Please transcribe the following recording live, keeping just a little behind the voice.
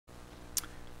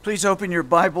Please open your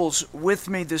Bibles with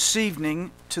me this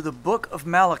evening to the book of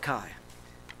Malachi.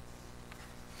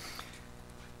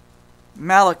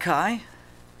 Malachi.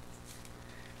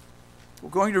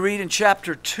 We're going to read in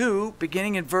chapter 2,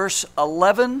 beginning in verse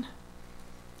 11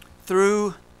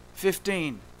 through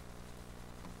 15.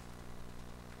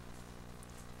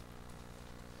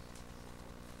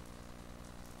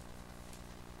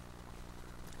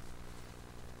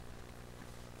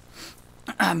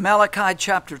 Malachi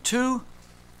chapter 2,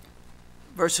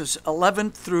 verses 11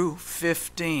 through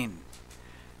 15.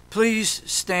 Please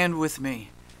stand with me,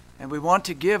 and we want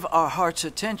to give our heart's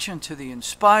attention to the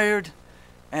inspired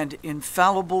and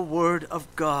infallible Word of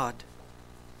God.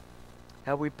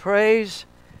 How we praise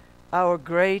our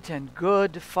great and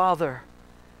good Father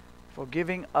for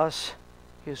giving us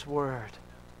His Word.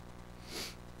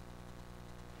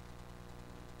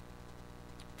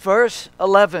 Verse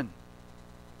 11.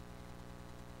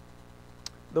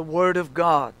 The Word of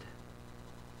God.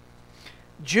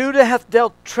 Judah hath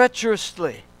dealt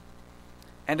treacherously,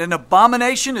 and an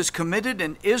abomination is committed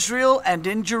in Israel and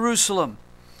in Jerusalem.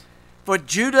 For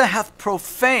Judah hath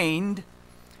profaned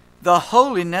the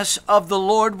holiness of the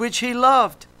Lord which he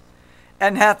loved,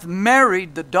 and hath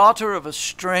married the daughter of a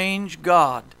strange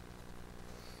god.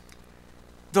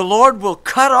 The Lord will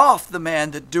cut off the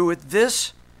man that doeth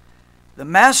this, the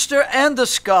master and the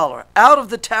scholar, out of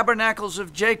the tabernacles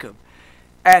of Jacob,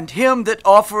 and him that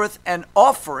offereth an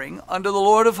offering unto the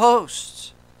Lord of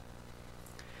hosts.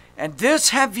 And this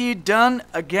have ye done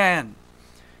again,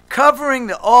 covering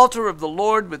the altar of the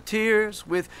Lord with tears,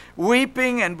 with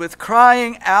weeping, and with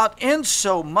crying out,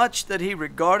 insomuch that he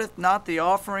regardeth not the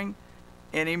offering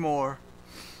any more,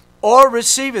 or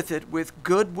receiveth it with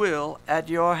good will at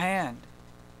your hand.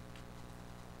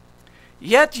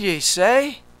 Yet ye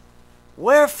say,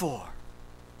 wherefore?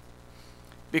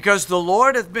 Because the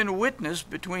Lord hath been witness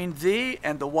between thee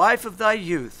and the wife of thy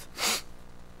youth,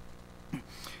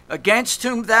 against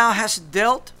whom thou hast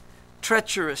dealt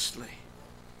treacherously.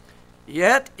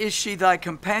 Yet is she thy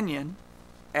companion,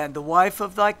 and the wife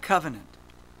of thy covenant.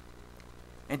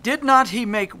 And did not he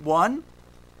make one?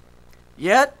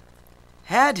 Yet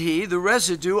had he the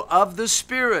residue of the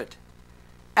Spirit.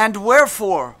 And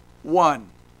wherefore one?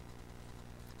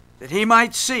 That he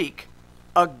might seek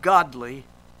a godly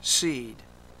seed.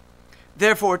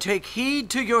 Therefore take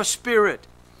heed to your spirit,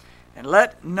 and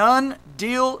let none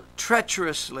deal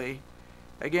treacherously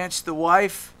against the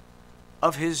wife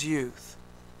of his youth.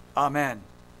 Amen.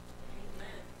 Amen.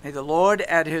 May the Lord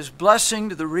add his blessing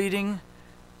to the reading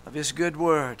of his good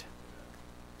word.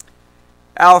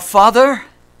 Our Father,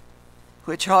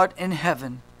 which art in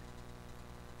heaven,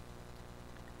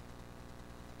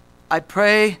 I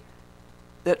pray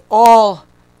that all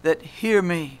that hear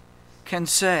me can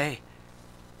say,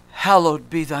 hallowed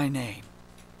be thy name.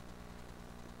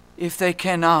 If they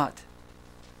cannot,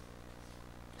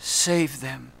 save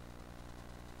them.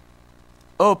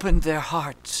 Open their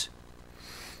hearts.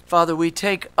 Father, we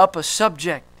take up a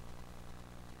subject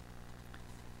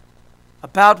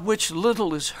about which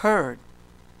little is heard.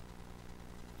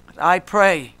 I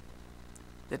pray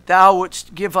that thou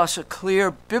wouldst give us a clear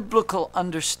biblical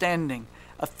understanding,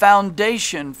 a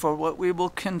foundation for what we will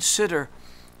consider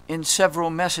in several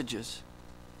messages.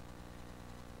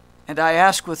 And I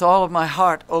ask with all of my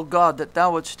heart, O God, that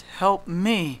thou wouldst help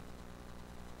me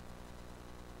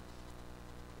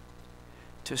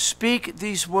to speak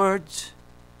these words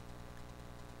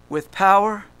with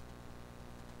power,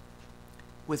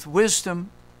 with wisdom,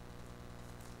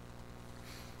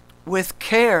 with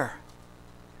care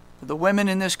for the women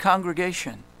in this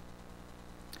congregation,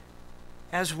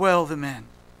 as well the men.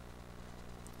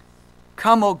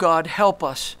 Come, O God, help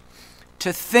us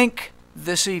to think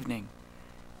this evening.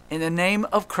 In the name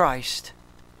of Christ,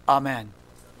 amen.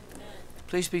 Amen.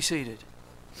 Please be seated.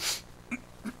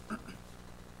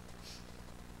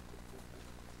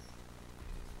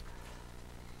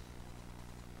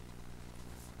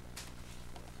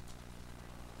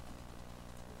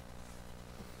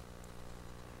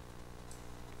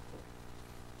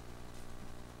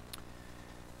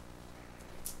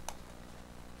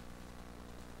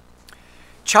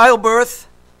 Childbirth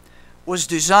was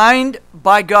designed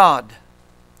by God,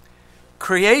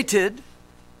 created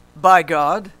by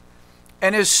God,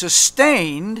 and is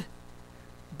sustained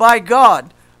by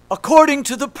God according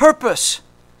to the purpose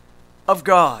of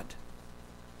God.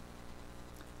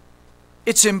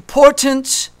 Its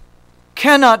importance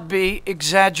cannot be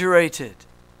exaggerated.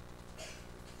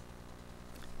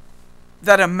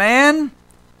 That a man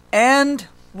and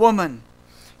woman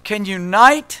can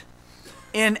unite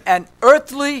in an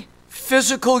earthly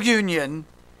physical union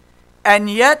and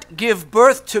yet give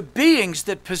birth to beings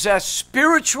that possess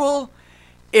spiritual,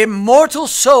 immortal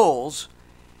souls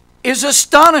is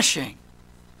astonishing.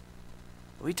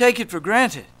 We take it for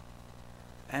granted,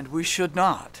 and we should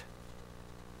not.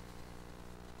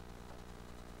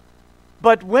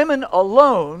 But women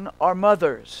alone are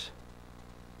mothers.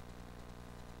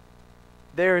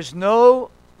 There is no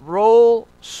role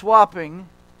swapping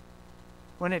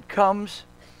when it comes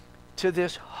to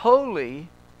this holy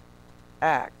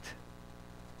act.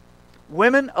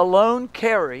 Women alone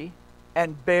carry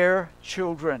and bear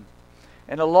children.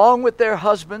 And along with their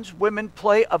husbands, women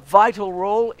play a vital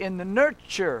role in the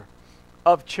nurture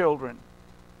of children.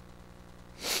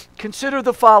 Consider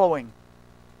the following.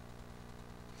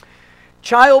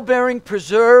 Childbearing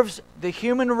preserves the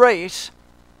human race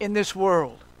in this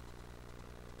world.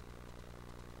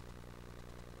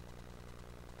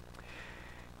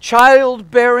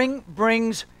 Childbearing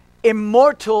brings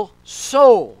immortal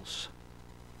souls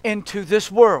into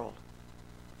this world.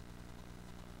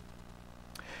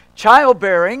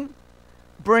 Childbearing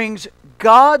brings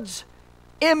God's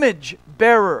image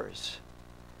bearers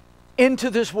into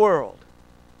this world.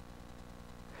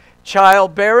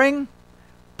 Childbearing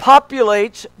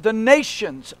populates the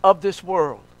nations of this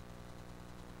world.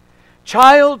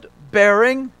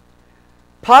 Childbearing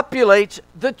populates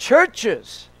the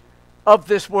churches of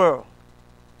this world.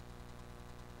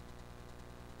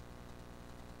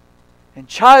 And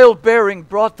childbearing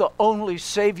brought the only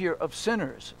Savior of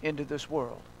sinners into this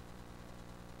world.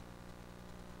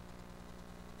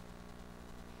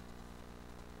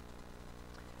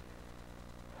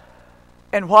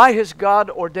 And why has God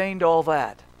ordained all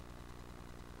that?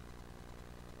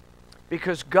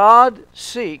 Because God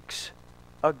seeks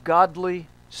a godly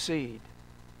seed.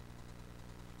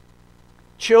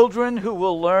 Children who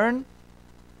will learn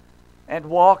and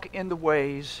walk in the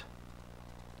ways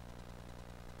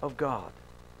of God.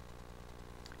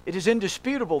 It is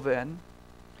indisputable then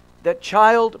that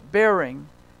childbearing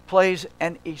plays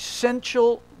an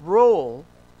essential role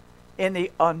in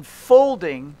the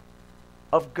unfolding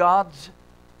of God's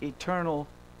eternal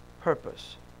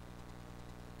purpose.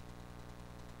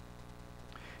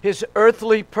 His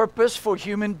earthly purpose for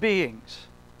human beings,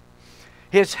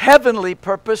 His heavenly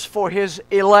purpose for His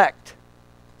elect,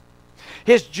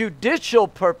 His judicial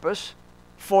purpose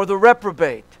for the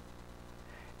reprobate,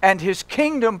 and His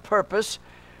kingdom purpose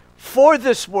for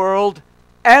this world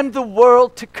and the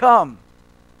world to come.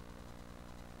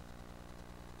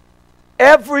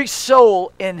 Every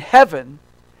soul in heaven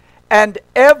and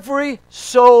every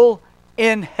soul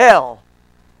in hell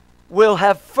will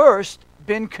have first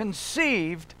been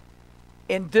conceived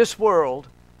in this world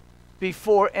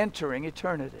before entering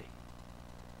eternity.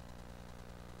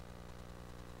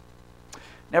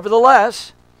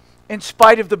 Nevertheless, in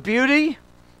spite of the beauty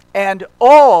and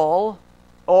all,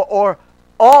 or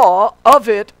awe of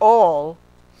it all,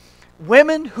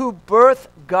 women who birth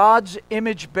God's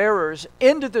image bearers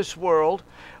into this world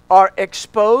are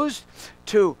exposed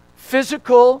to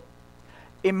physical,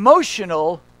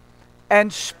 emotional,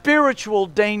 and spiritual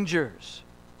dangers.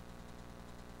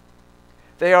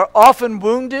 They are often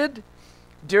wounded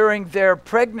during their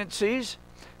pregnancies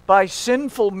by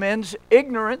sinful men's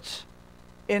ignorance,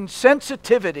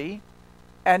 insensitivity,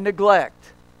 and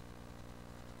neglect,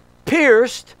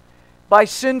 pierced by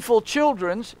sinful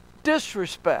children's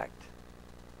disrespect,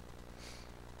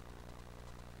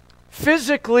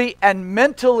 physically and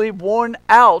mentally worn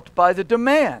out by the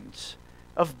demands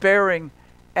of bearing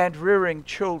and rearing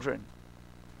children,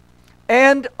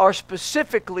 and are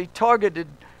specifically targeted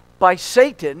by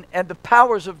Satan and the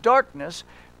powers of darkness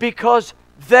because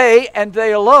they and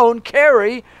they alone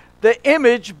carry the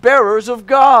image bearers of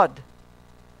God.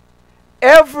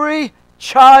 Every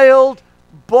child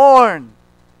born,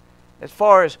 as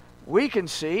far as we can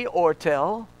see or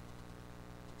tell,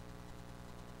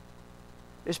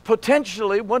 is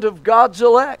potentially one of God's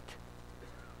elect.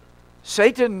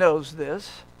 Satan knows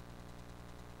this.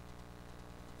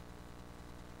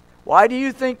 Why do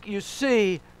you think you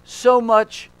see so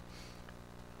much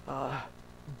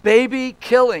baby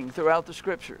killing throughout the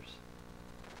Scriptures?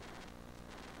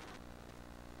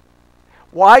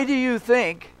 Why do you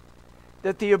think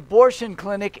that the abortion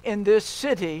clinic in this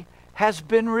city has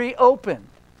been reopened?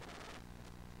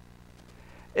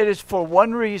 It is for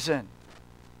one reason: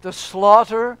 the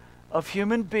slaughter of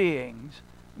human beings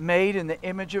made in the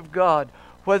image of God,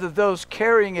 whether those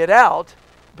carrying it out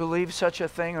believe such a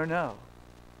thing or no.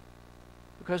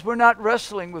 Because we're not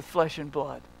wrestling with flesh and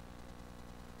blood.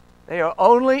 They are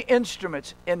only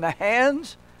instruments in the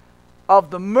hands of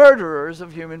the murderers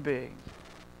of human beings.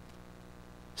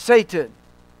 Satan,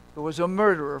 who was a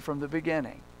murderer from the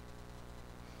beginning.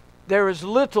 there is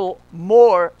little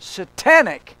more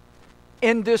satanic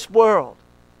in this world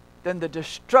than the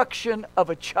destruction of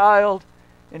a child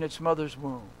in its mother's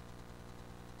womb.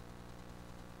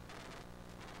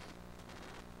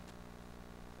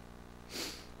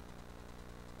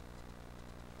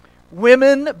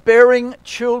 Women bearing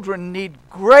children need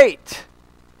great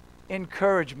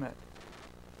encouragement,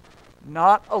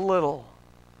 not a little.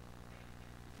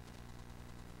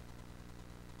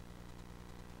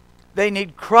 They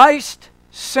need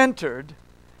Christ-centered,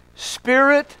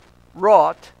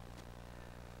 Spirit-wrought,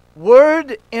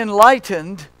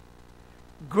 Word-enlightened,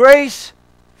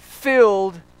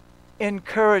 grace-filled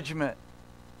encouragement.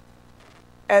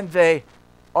 And they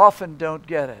often don't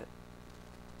get it.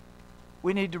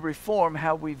 We need to reform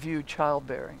how we view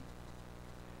childbearing.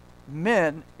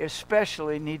 Men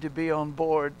especially need to be on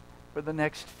board for the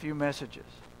next few messages.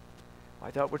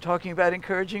 I thought we're talking about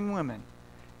encouraging women.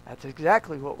 That's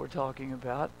exactly what we're talking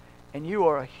about, and you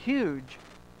are a huge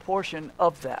portion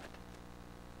of that,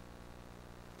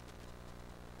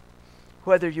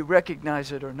 whether you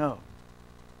recognize it or no.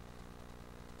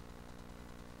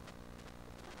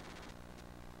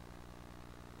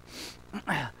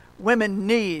 Women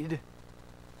need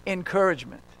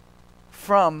encouragement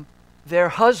from their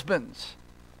husbands.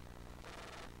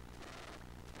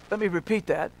 Let me repeat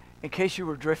that in case you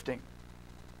were drifting.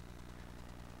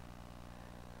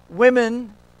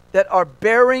 Women that are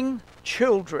bearing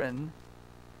children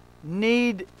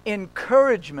need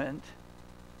encouragement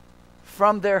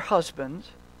from their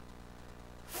husbands,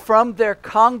 from their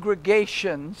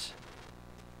congregations,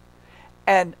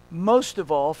 and most of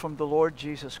all from the Lord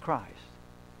Jesus Christ.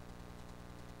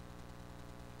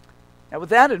 Now, with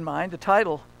that in mind, the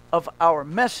title of our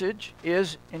message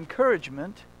is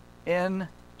Encouragement in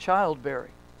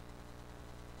Childbearing.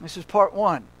 This is part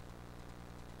 1.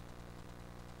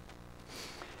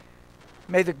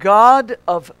 May the God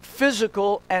of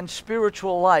physical and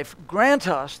spiritual life grant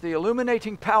us the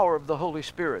illuminating power of the Holy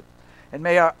Spirit, and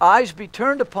may our eyes be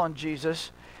turned upon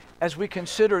Jesus as we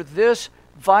consider this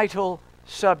vital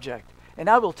subject. And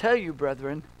I will tell you,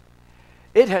 brethren,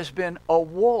 it has been a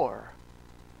war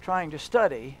trying to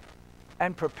study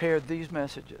and prepare these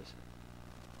messages.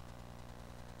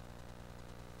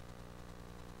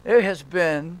 There has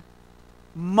been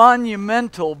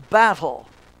monumental battle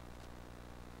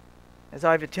as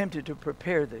I've attempted to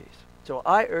prepare these. So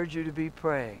I urge you to be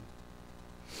praying.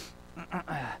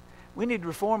 We need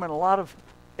reform in a lot of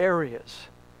areas.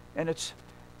 And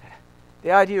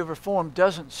the idea of reform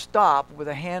doesn't stop with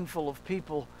a handful of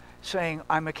people saying,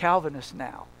 I'm a Calvinist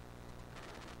now.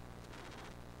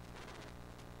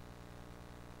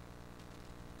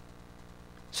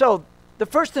 So, the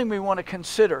first thing we want to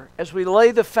consider as we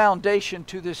lay the foundation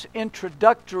to this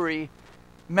introductory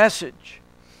message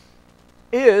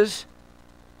is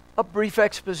a brief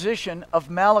exposition of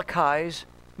Malachi's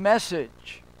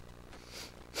message.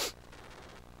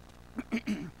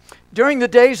 During the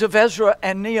days of Ezra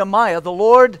and Nehemiah, the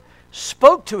Lord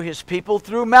spoke to his people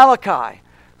through Malachi,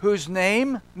 whose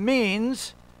name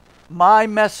means my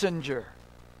messenger.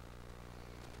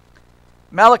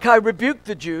 Malachi rebuked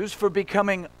the Jews for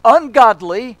becoming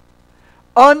ungodly,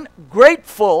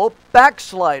 ungrateful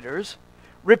backsliders,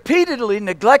 repeatedly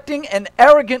neglecting and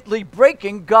arrogantly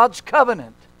breaking God's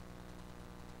covenant.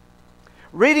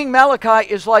 Reading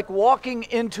Malachi is like walking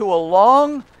into a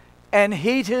long and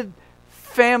heated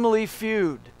family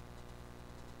feud,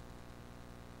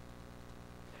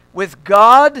 with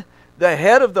God, the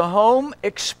head of the home,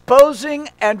 exposing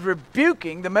and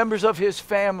rebuking the members of his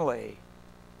family.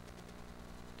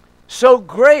 So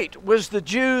great was the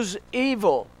Jews'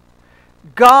 evil,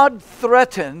 God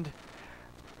threatened,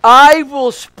 I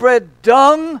will spread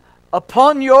dung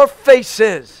upon your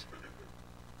faces.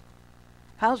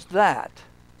 How's that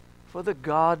for the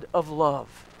God of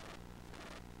love?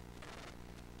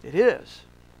 It is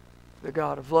the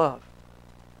God of love.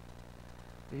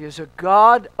 He is a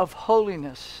God of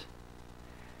holiness.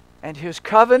 And his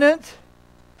covenant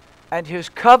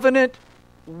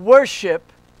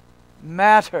worship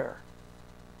matter.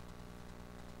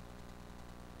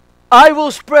 I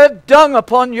will spread dung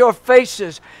upon your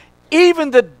faces, even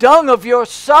the dung of your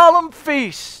solemn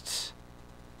feasts,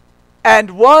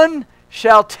 and one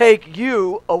shall take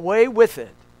you away with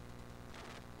it.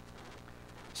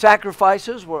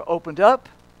 Sacrifices were opened up.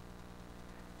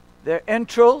 Their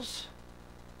entrails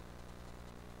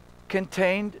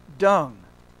contained dung.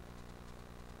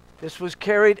 This was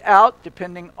carried out,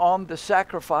 depending on the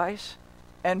sacrifice,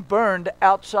 and burned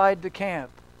outside the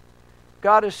camp.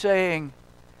 God is saying,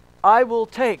 I will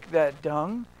take that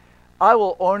dung, I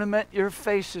will ornament your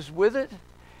faces with it,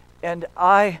 and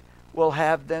I will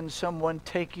have then someone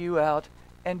take you out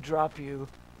and drop you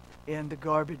in the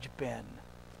garbage bin.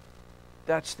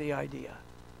 That's the idea.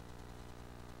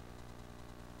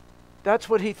 That's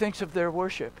what he thinks of their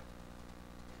worship.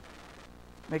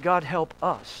 May God help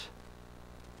us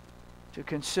to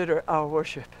consider our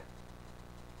worship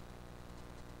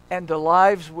and the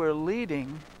lives we're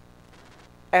leading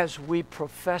as we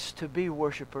profess to be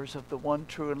worshipers of the one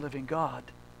true and living God.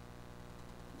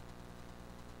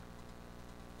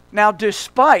 Now,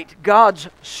 despite God's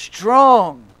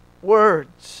strong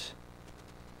words,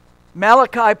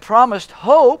 Malachi promised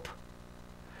hope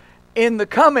in the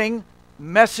coming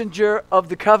messenger of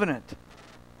the covenant,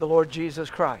 the Lord Jesus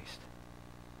Christ.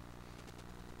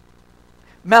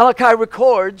 Malachi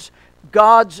records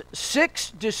God's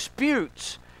 6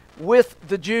 disputes with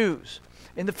the Jews.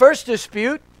 In the first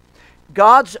dispute,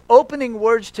 God's opening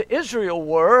words to Israel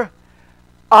were,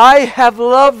 "I have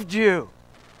loved you.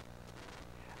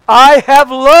 I have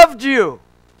loved you."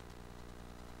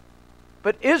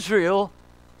 But Israel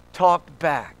talked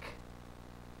back.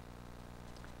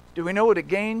 Do we know what a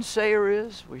gainsayer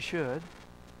is? We should.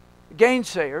 A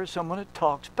gainsayer is someone who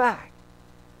talks back.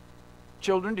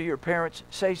 Children, do your parents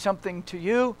say something to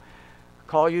you,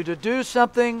 call you to do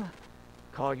something,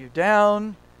 call you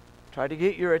down, try to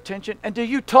get your attention, and do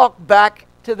you talk back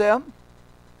to them?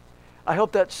 I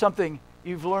hope that's something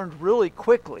you've learned really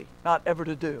quickly not ever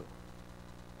to do.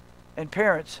 And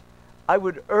parents, I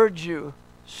would urge you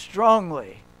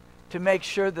strongly to make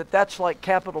sure that that's like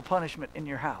capital punishment in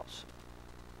your house.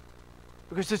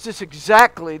 Because this is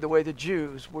exactly the way the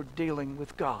Jews were dealing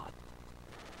with God.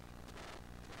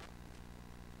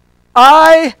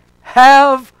 I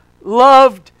have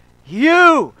loved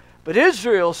you. But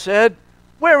Israel said,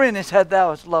 wherein hast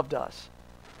thou loved us?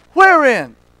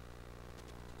 Wherein?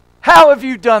 How have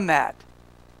you done that?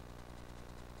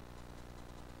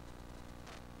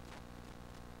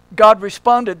 God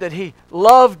responded that he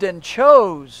loved and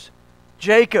chose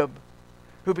Jacob,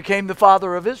 who became the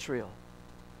father of Israel,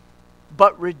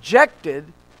 but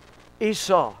rejected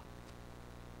Esau.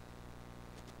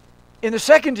 In the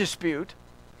second dispute,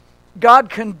 God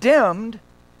condemned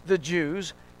the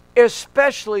Jews,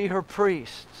 especially her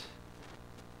priests,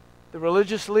 the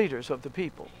religious leaders of the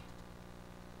people,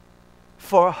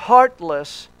 for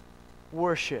heartless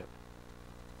worship.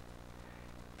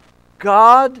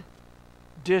 God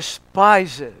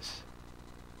despises,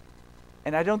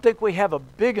 and I don't think we have a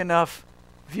big enough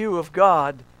view of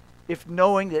God if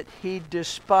knowing that he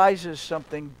despises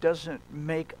something doesn't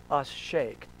make us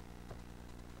shake.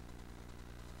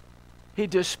 He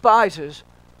despises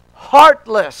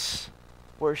heartless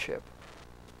worship.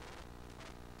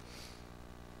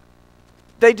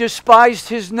 They despised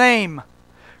his name,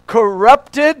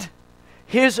 corrupted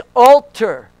his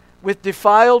altar with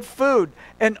defiled food,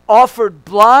 and offered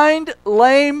blind,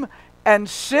 lame, and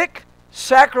sick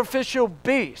sacrificial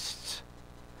beasts,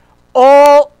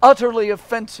 all utterly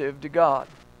offensive to God.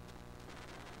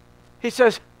 He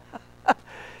says,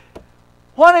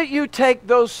 why don't you take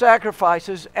those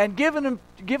sacrifices and give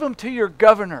them to your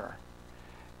governor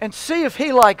and see if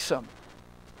he likes them?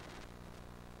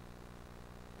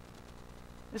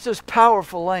 This is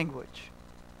powerful language.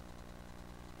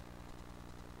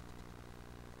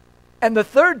 And the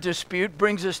third dispute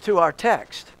brings us to our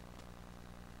text.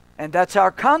 And that's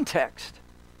our context.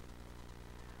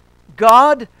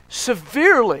 God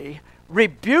severely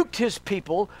rebuked his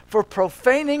people for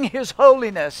profaning his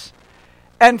holiness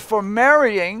and for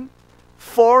marrying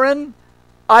foreign,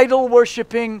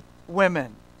 idol-worshiping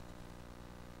women.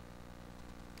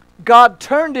 God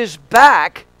turned his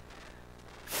back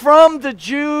from the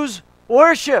Jews'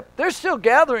 worship. They're still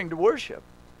gathering to worship.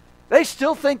 They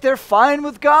still think they're fine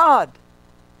with God.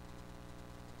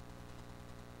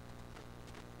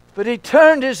 But he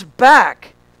turned his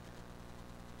back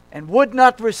and would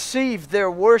not receive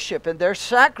their worship and their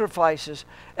sacrifices.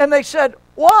 And they said,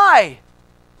 why?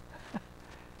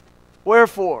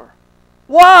 Wherefore?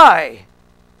 Why?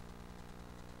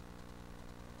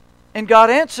 And God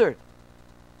answered.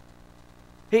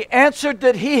 He answered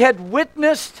that he had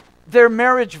witnessed their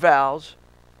marriage vows,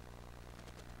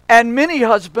 and many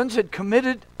husbands had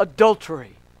committed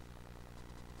adultery,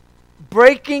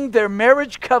 breaking their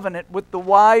marriage covenant with the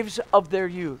wives of their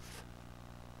youth.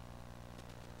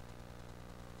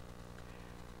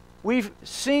 We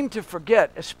seem to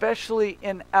forget, especially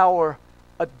in our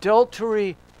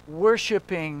adultery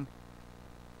worshiping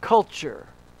culture,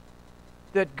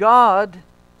 that God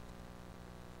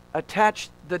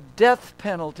attached the death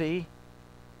penalty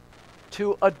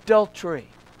to adultery.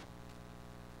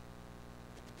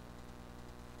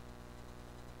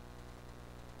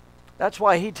 That's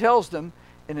why he tells them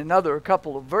in another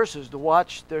couple of verses to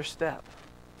watch their step.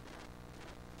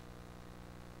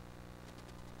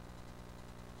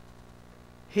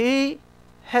 He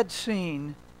had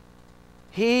seen,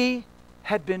 he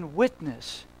had been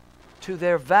witness to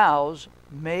their vows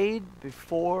made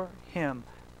before him.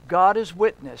 God is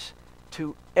witness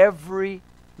to every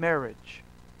marriage.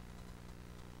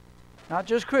 Not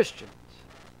just Christians,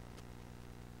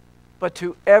 but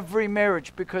to every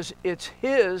marriage, because it's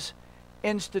his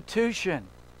institution.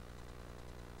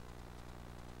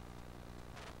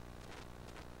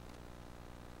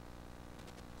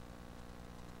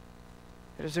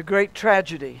 It is a great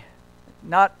tragedy.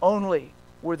 Not only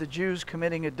were the Jews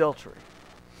committing adultery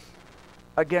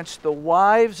against the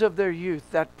wives of their youth,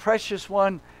 that precious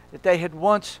one that they had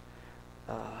once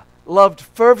loved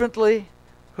fervently,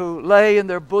 who lay in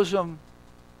their bosom,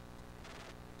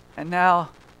 and now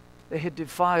they had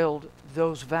defiled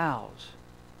those vows.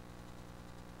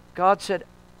 God said,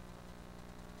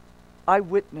 I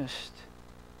witnessed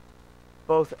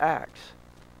both acts,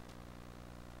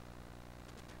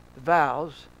 the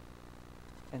vows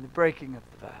and the breaking of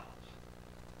the vows.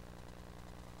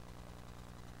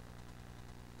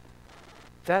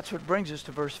 That's what brings us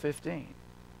to verse 15,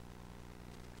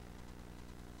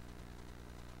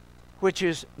 which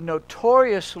is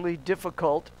notoriously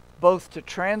difficult both to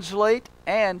translate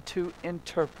and to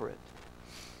interpret.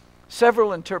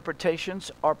 Several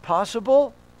interpretations are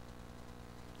possible,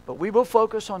 but we will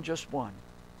focus on just one.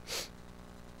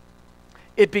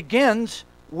 It begins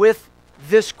with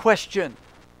this question: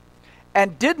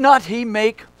 and did not he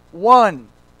make one?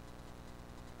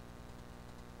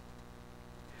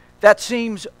 That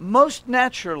seems most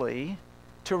naturally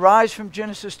to rise from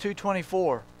Genesis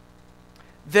 2:24.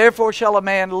 Therefore shall a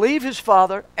man leave his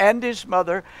father and his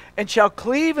mother, and shall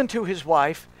cleave unto his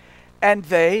wife, and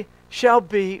they shall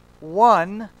be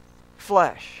one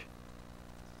flesh.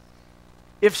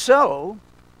 If so,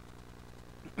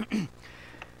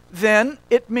 then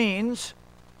it means,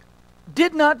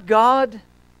 did not God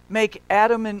make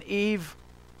Adam and Eve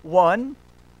one,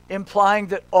 implying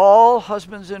that all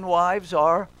husbands and wives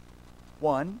are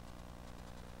one?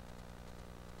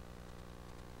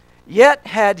 Yet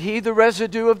had he the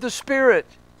residue of the Spirit.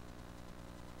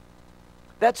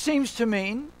 That seems to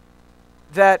mean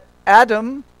that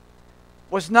Adam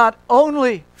was not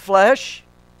only flesh,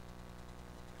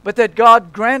 but that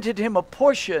God granted him a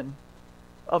portion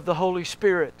of the Holy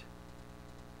Spirit.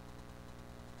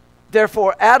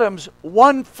 Therefore, Adam's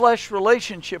one flesh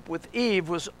relationship with Eve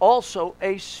was also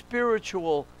a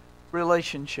spiritual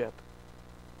relationship.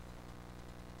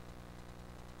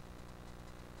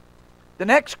 The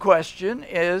next question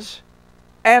is,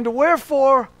 and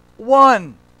wherefore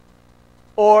one?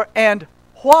 Or, and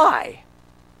why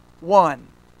one?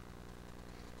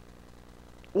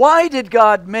 Why did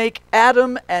God make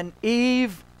Adam and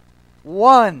Eve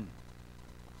one?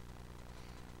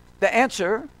 The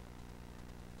answer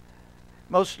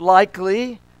most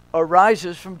likely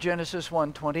arises from Genesis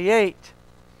 1:28.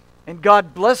 And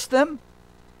God blessed them,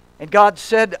 and God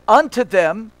said unto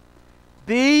them,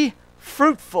 be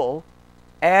fruitful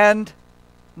and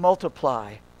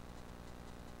multiply.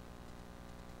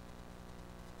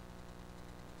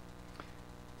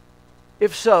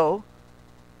 If so,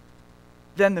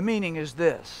 then the meaning is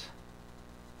this: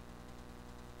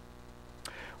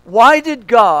 why did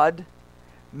God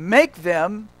make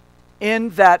them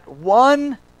in that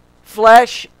one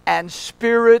flesh and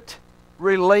spirit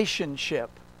relationship?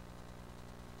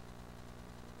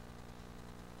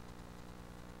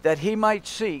 That he might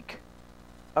seek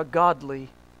a godly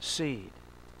seed.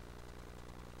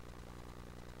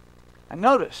 And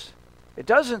notice, it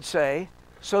doesn't say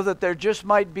so that there just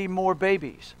might be more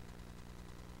babies.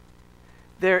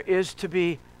 There is to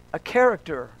be a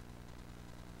character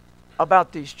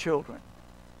about these children.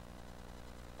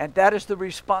 And that is the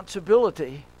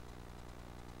responsibility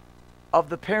of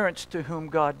the parents to whom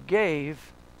God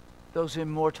gave those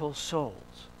immortal souls.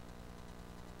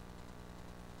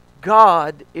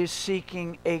 God is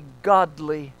seeking a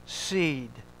godly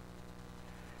seed.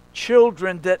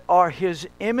 Children that are his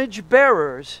image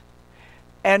bearers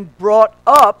and brought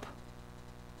up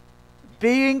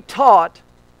being taught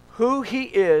who he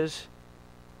is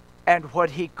and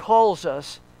what he calls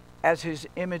us as his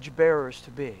image bearers to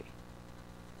be.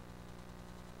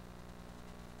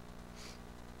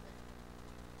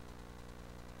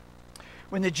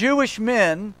 When the Jewish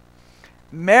men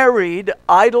married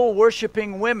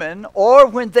idol-worshiping women, or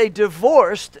when they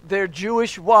divorced their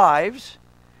Jewish wives,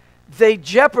 they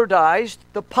jeopardized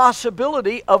the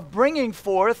possibility of bringing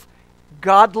forth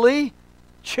godly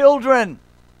children.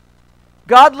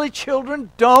 Godly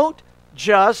children don't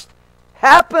just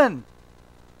happen.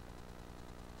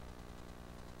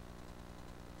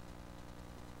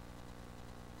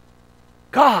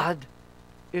 God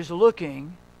is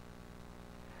looking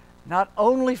not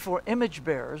only for image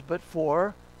bearers, but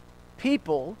for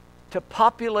people to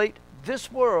populate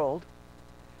this world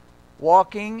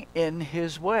walking in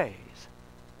His ways,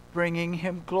 bringing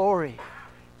Him glory,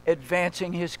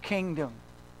 advancing His kingdom.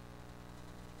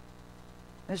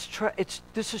 This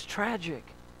is tragic.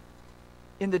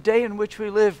 In the day in which we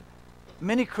live,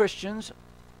 many Christians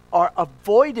are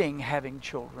avoiding having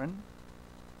children,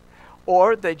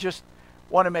 or they just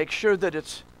want to make sure that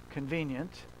it's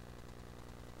convenient,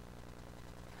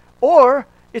 or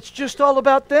it's just all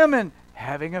about them and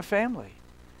having a family.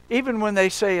 Even when they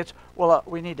say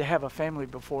we need to have a family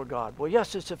before God. Well,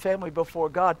 yes, it's a family before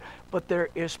God, but there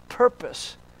is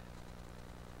purpose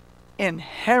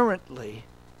inherently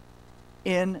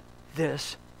in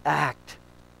this act.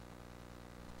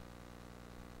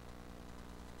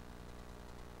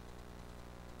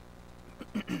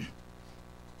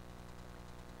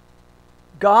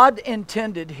 God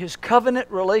intended His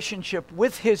covenant relationship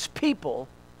with His people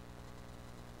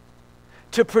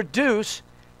to produce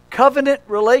covenant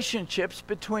relationships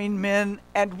between men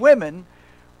and women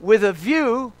with a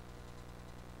view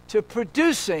to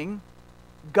producing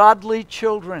godly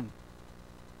children.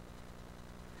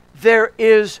 There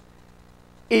is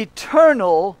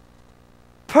eternal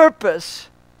purpose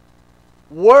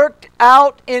worked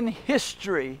out in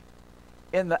history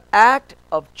in the act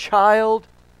of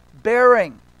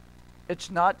childbearing. It's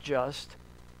not just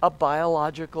a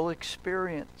biological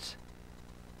experience.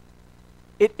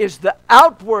 It is the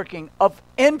outworking of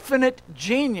infinite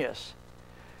genius,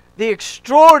 the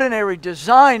extraordinary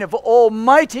design of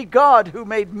Almighty God, who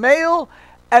made male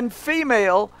and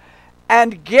female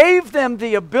and gave them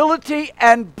the ability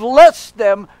and blessed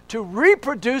them to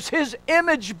reproduce His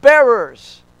image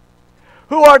bearers,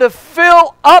 who are to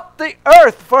fill up the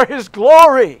earth for His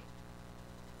glory.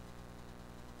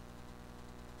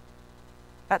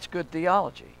 That's good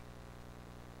theology.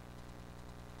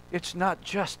 It's not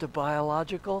just a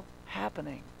biological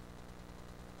happening.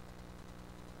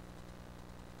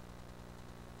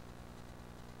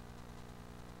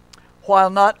 While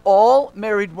not all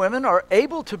married women are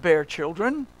able to bear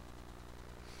children,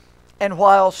 and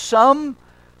while some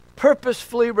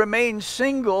purposefully remain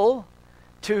single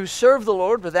to serve the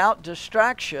Lord without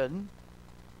distraction,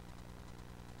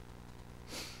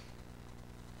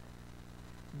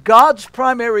 God's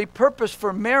primary purpose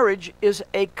for marriage is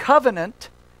a covenant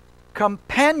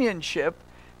companionship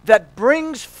that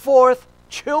brings forth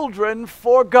children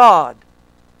for God.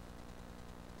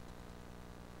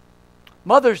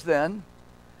 Mothers, then,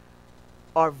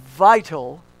 are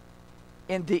vital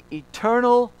in the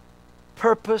eternal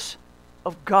purpose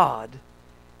of God,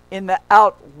 in the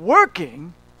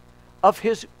outworking of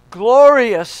His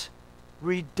glorious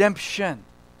redemption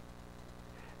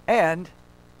and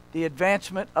the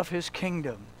advancement of His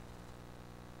kingdom.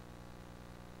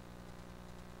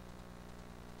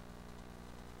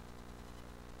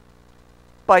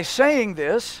 By saying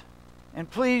this, and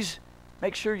please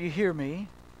make sure you hear me,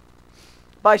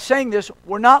 by saying this,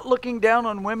 we're not looking down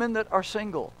on women that are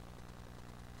single.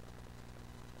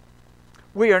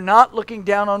 We are not looking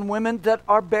down on women that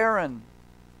are barren.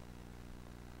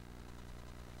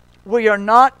 We are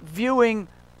not viewing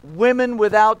women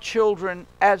without children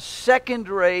as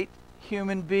second-rate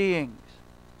human beings.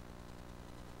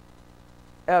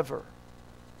 Ever.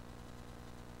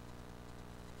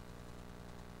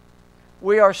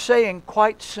 We are saying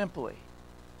quite simply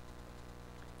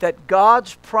that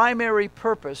God's primary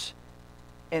purpose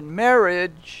in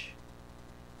marriage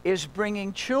is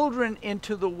bringing children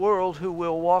into the world who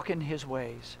will walk in His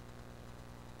ways.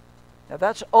 Now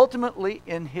that's ultimately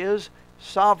in His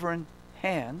sovereign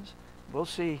hands. We'll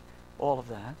see all of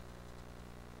that.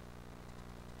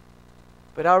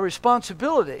 But our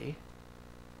responsibility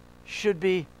should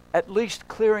be at least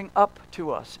clearing up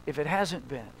to us, if it hasn't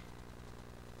been.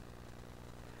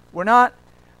 We're not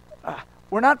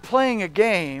playing a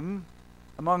game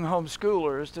among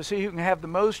homeschoolers to see who can have the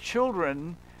most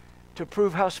children to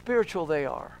prove how spiritual they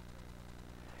are.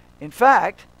 In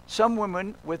fact, some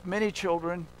women with many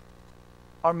children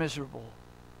are miserable.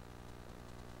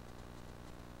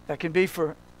 That can be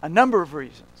for a number of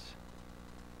reasons.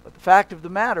 But the fact of the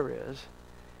matter is,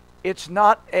 it's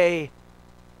not a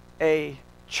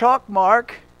chalk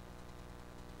mark,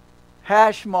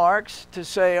 hash marks to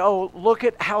say, oh, look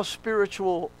at how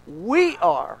spiritual we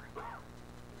are.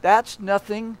 That's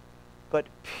nothing but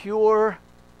pure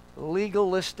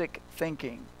legalistic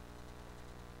thinking.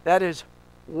 That is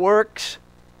works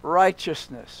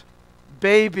righteousness,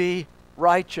 baby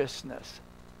righteousness.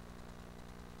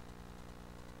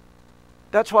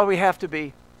 That's why we have to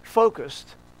be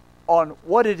focused on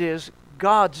what it is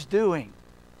God's doing.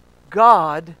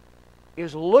 God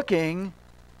is looking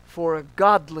for a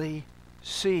godly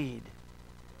seed.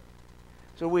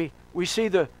 So we see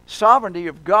the sovereignty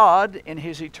of God in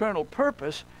His eternal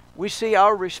purpose. We see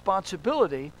our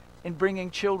responsibility in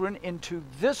bringing children into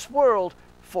this world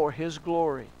for His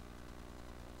glory.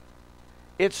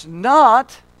 It's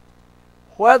not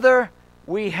whether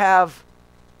we have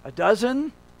a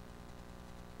dozen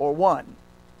or one.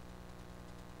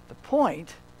 The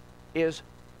point is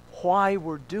why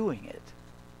we're doing it.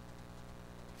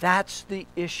 That's the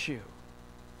issue.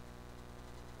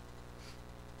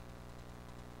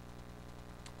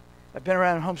 I've been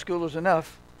around homeschoolers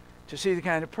enough to see the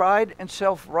kind of pride and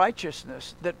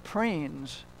self-righteousness that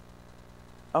preens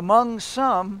among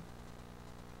some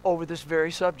over this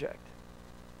very subject.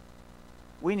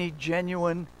 We need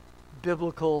genuine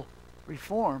biblical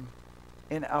reform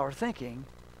in our thinking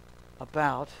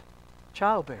about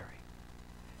childbearing.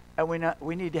 And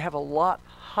we need to have a lot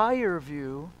higher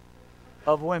view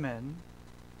of women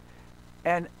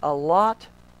and a lot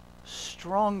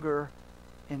stronger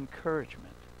encouragement.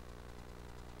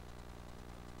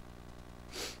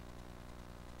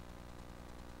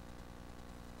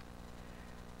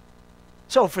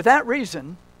 So for that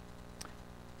reason,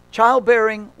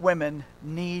 childbearing women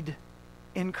need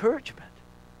encouragement.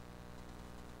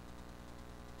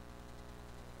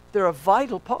 They're a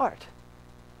vital part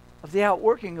of the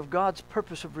outworking of God's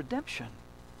purpose of redemption.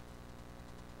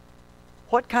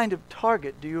 What kind of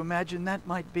target do you imagine that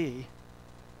might be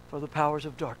for the powers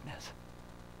of darkness?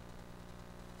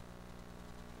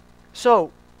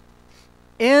 So,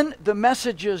 in the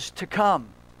messages to come,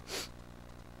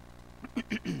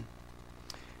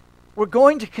 we're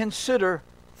going to consider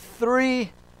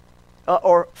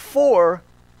four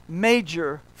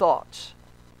major thoughts.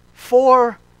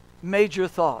 Four major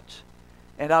thoughts.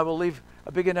 And I will leave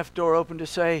a big enough door open to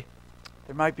say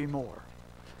there might be more.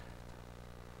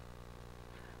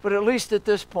 But at least at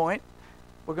this point,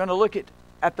 we're going to look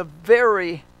at the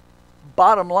very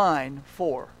bottom line,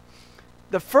 four.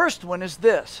 The first one is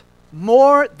this: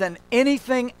 more than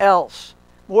anything else,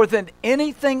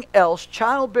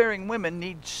 childbearing women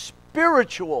need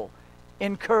spiritual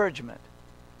encouragement.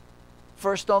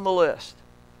 First on the list,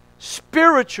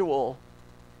 spiritual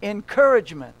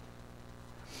encouragement.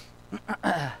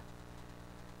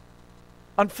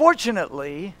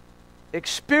 Unfortunately,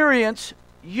 experience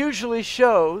usually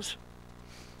shows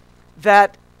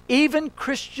that even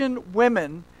Christian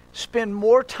women spend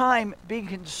more time being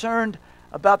concerned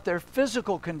about their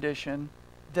physical condition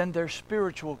than their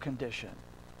spiritual condition.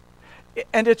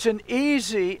 And it's an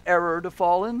easy error to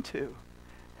fall into.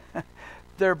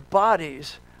 Their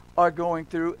bodies are going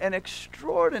through an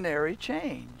extraordinary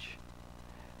change.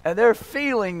 And they're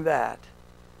feeling that.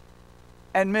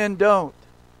 And men don't.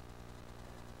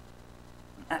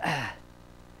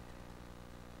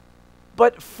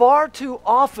 But far too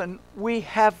often we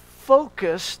have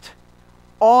focused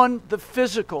on the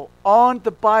physical, on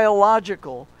the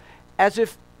biological, as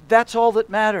if that's all that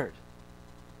mattered.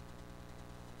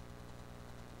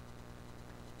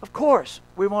 Of course,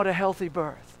 we want a healthy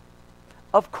birth.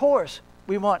 Of course,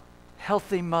 we want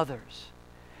healthy mothers.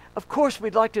 Of course,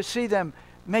 we'd like to see them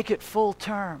make it full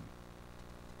term.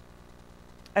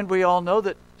 And we all know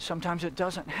that sometimes it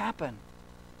doesn't happen.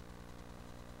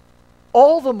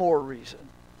 All the more reason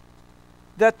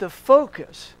that the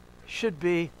focus should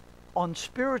be on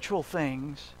spiritual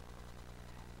things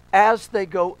as they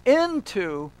go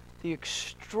into the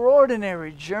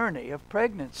extraordinary journey of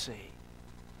pregnancy.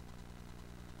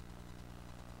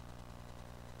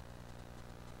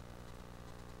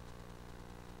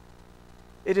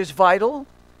 It is vital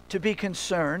to be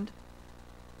concerned,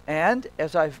 and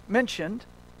as I've mentioned,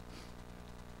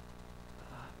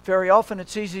 very often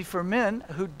it's easy for men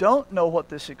who don't know what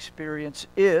this experience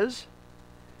is,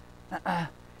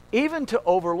 even to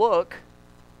overlook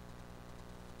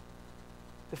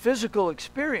the physical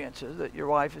experiences that your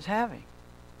wife is having.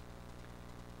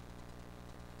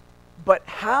 But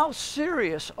how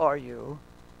serious are you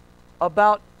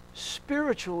about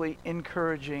spiritually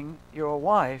encouraging your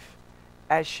wife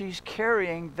as she's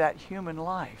carrying that human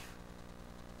life?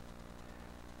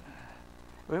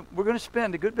 We're going to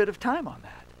spend a good bit of time on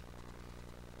that.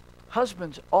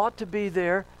 Husbands ought to be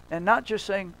there and not just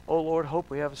saying, "Oh Lord, hope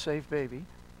we have a safe baby."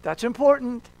 That's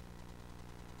important.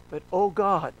 But, "Oh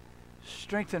God,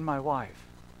 strengthen my wife.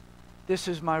 This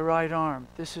is my right arm.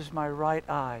 This is my right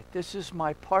eye. This is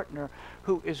my partner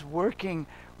who is working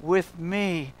with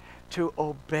me to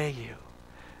obey you.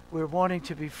 We're wanting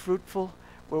to be fruitful.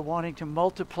 We're wanting to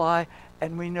multiply.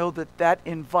 And we know that that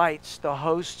invites the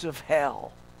hosts of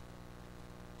hell."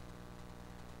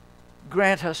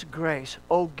 grant us grace.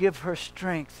 Oh, give her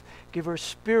strength. Give her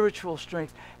spiritual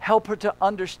strength. Help her to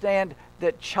understand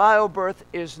that childbirth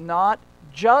is not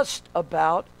just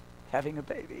about having a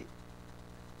baby.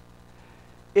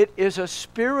 It is a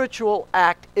spiritual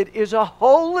act. It is a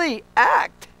holy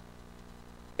act.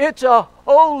 It's a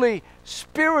holy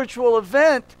spiritual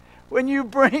event when you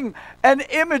bring an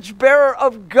image bearer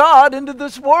of God into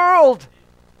this world.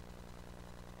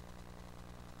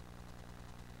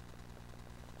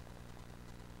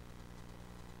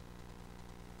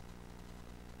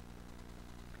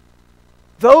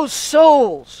 Those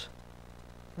souls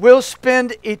will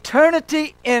spend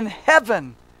eternity in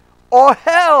heaven or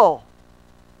hell.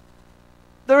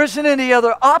 There isn't any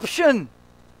other option.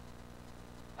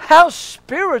 How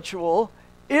spiritual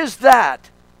is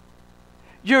that?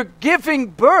 You're giving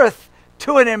birth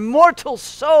to an immortal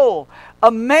soul, a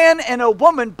man and a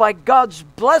woman by God's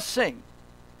blessing,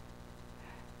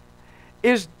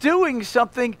 is doing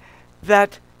something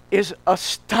that is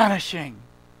astonishing.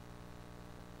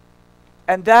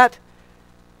 And that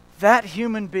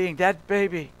human being, that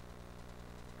baby,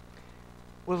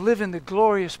 will live in the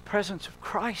glorious presence of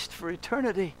Christ for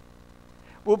eternity,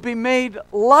 will be made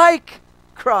like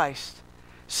Christ,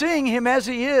 seeing Him as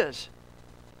He is,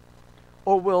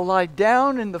 or will lie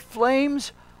down in the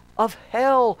flames of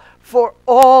hell for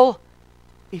all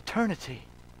eternity.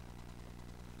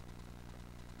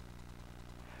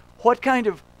 What kind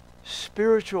of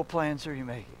spiritual plans are you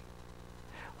making?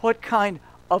 What kind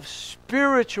of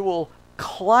spiritual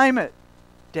climate,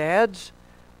 dads,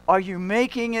 are you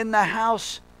making in the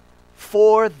house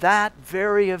for that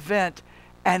very event,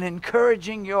 and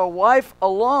encouraging your wife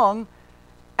along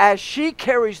as she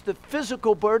carries the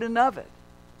physical burden of it?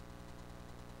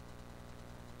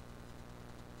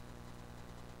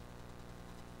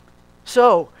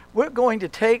 So, we're going to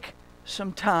take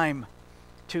some time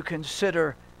to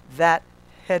consider that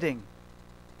heading.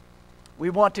 We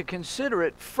want to consider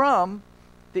it from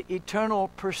the eternal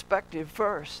perspective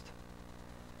first.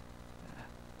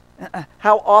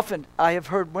 How often I have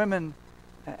heard women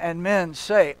and men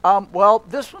say, well,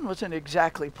 this one wasn't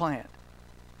exactly planned.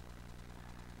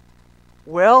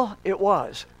 Well, it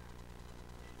was.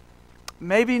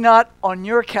 Maybe not on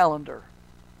your calendar,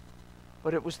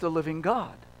 but it was the living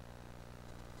God.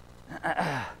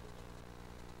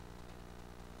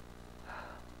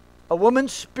 A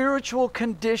woman's spiritual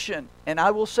condition, and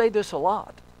I will say this a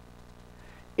lot,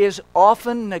 is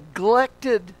often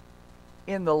neglected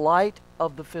in the light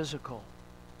of the physical.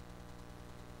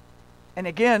 And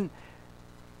again,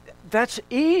 that's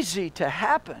easy to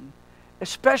happen,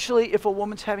 especially if a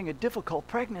woman's having a difficult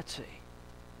pregnancy.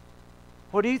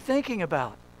 What are you thinking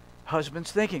about?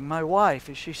 Husband's thinking, my wife,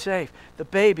 is she safe? The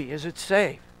baby, is it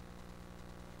safe?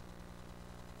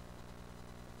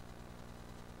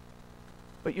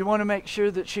 But you want to make sure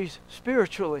that she's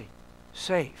spiritually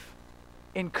safe,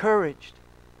 encouraged,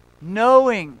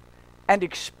 knowing and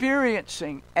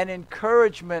experiencing an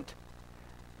encouragement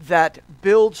that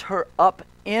builds her up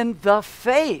in the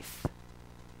faith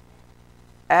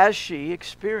as she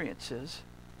experiences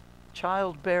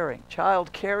childbearing,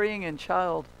 child carrying and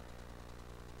childbearing.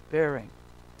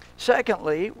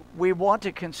 Secondly, we want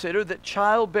to consider that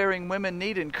childbearing women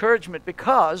need encouragement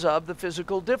because of the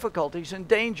physical difficulties and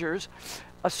dangers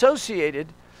associated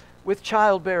with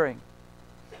childbearing.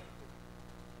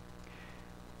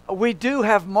 We do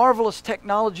have marvelous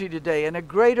technology today and a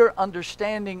greater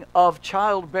understanding of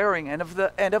childbearing and of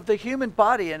the human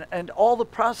body and all the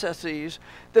processes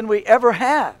than we ever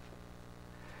have.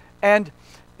 And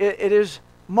it is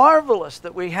marvelous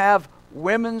that we have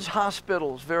women's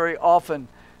hospitals very often.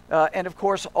 And of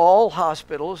course, all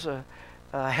hospitals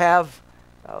have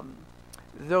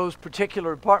those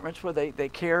particular departments where they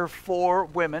care for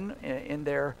women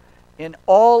in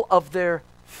all of their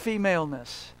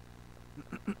femaleness.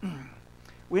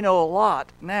 We know a lot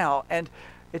now, and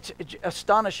it's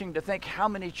astonishing to think how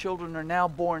many children are now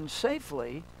born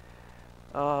safely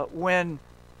when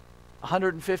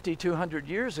 150, 200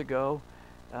 years ago,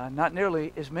 not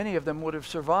nearly as many of them would have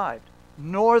survived,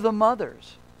 nor the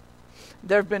mothers.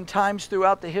 There have been times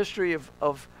throughout the history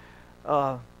of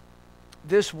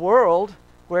this world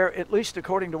where, at least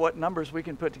according to what numbers we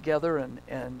can put together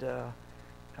and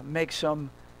make some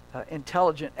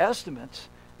intelligent estimates,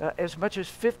 as much as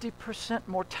 50%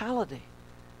 mortality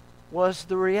was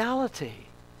the reality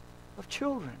of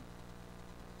children.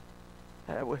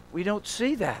 We don't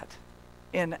see that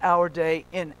in our day,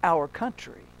 in our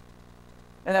country.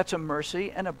 And that's a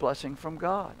mercy and a blessing from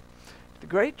God. The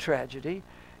great tragedy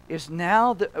is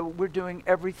now that we're doing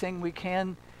everything we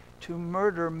can to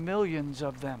murder millions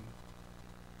of them.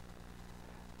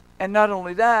 And not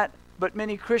only that, But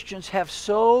many Christians have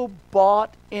so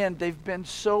bought in, they've been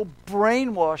so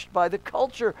brainwashed by the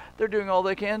culture, they're doing all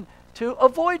they can to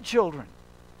avoid children.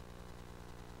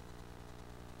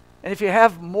 And if you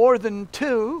have more than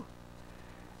two,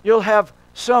 you'll have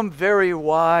some very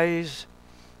wise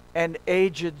and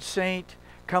aged saint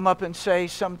come up and say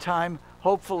sometime,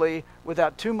 hopefully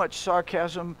without too much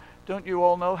sarcasm, don't you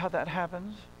all know how that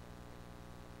happens?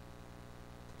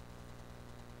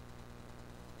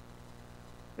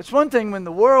 It's one thing when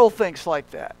the world thinks like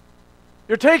that.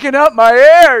 You're taking up my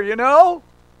air, you know?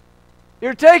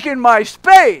 You're taking my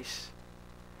space.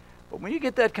 But when you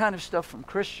get that kind of stuff from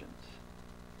Christians,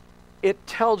 it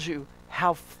tells you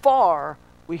how far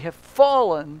we have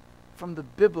fallen from the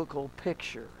biblical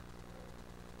picture.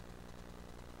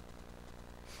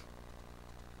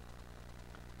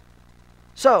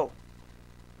 So,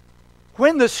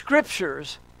 when the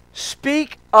Scriptures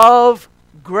speak of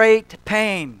great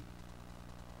pain,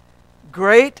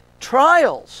 great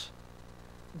trials,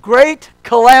 great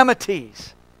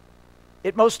calamities,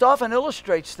 it most often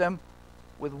illustrates them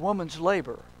with woman's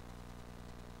labor.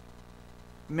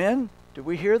 Men, do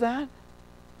we hear that?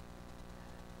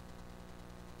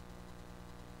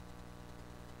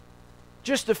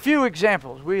 Just a few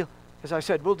examples. As I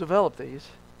said, we'll develop these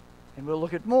and we'll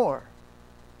look at more.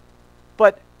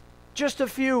 But just a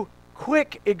few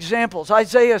quick examples.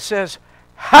 Isaiah says,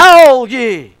 "Howl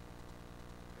ye!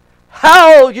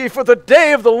 Howl ye, for the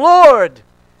day of the Lord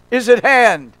is at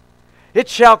hand. It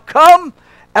shall come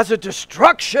as a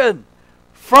destruction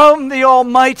from the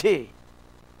Almighty."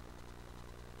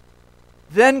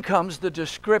 Then comes the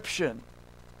description.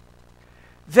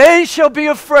 "They shall be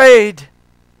afraid.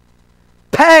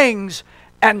 Pangs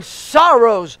and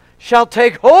sorrows shall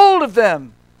take hold of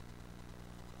them.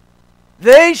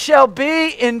 They shall be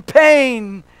in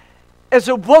pain as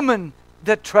a woman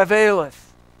that travaileth."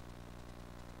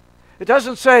 It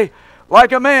doesn't say,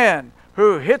 like a man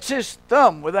who hits his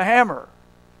thumb with a hammer.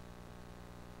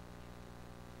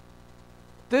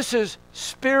 This is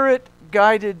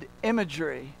spirit-guided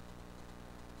imagery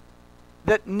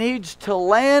that needs to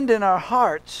land in our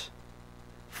hearts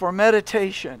for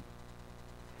meditation,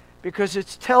 because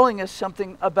it's telling us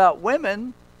something about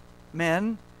women,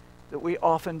 men, that we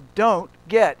often don't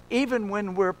get, even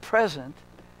when we're present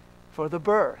for the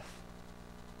birth.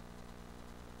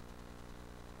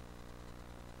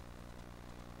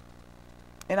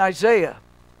 In Isaiah,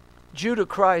 Judah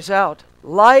cries out,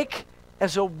 "Like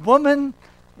as a woman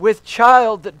with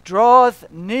child that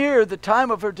draweth near the time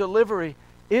of her delivery,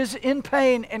 is in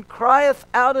pain, and crieth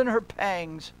out in her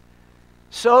pangs,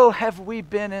 so have we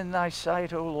been in thy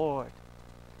sight, O Lord."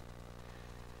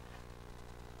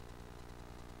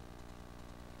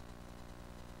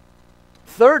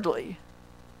 Thirdly,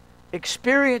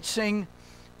 experiencing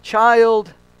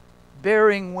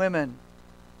childbearing women,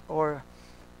 or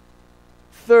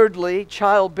thirdly,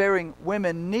 childbearing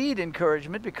women need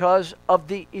encouragement because of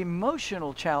the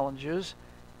emotional challenges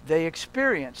they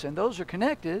experience, and those are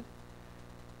connected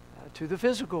to the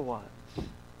physical ones.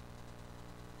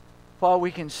 While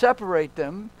we can separate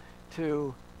them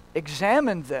to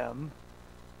examine them,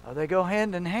 they go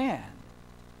hand in hand.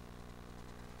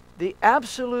 The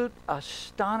absolute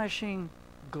astonishing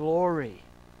glory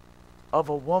of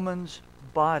a woman's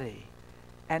body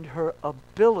and her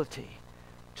ability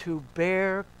to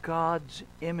bear God's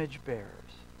image bearers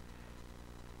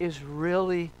is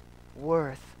really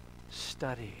worth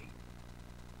studying.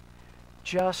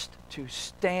 Just to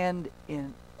stand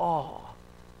in awe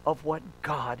of what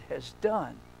God has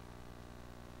done.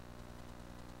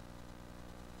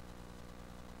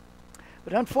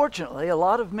 But unfortunately, a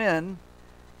lot of men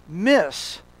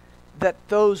miss that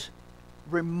those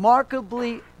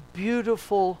remarkably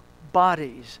beautiful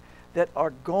bodies that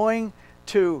are going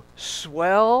to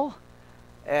swell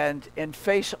and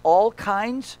face all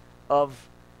kinds of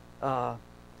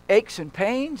aches and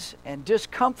pains and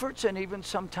discomforts and even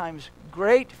sometimes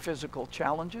great physical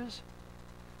challenges,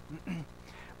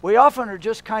 we often are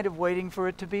just kind of waiting for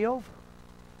it to be over,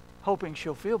 hoping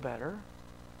she'll feel better.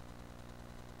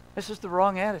 This is the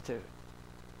wrong attitude.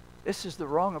 This is the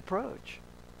wrong approach.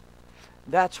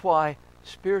 That's why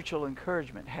spiritual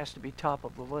encouragement has to be top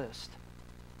of the list.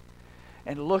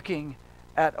 And looking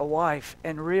at a wife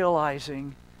and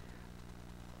realizing,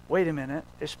 wait a minute,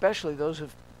 especially those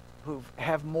who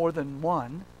have more than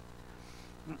one.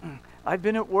 I've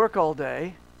been at work all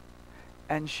day,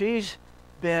 and she's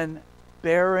been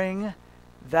bearing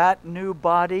that new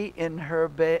body in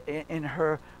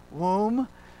her womb.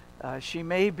 She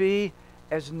may be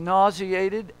as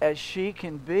nauseated as she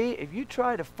can be. If you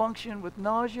try to function with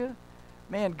nausea,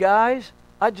 man, guys,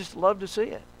 I'd just love to see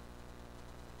it.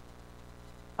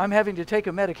 I'm having to take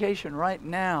a medication right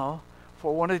now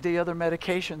for one of the other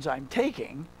medications I'm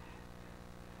taking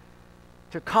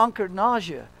to conquer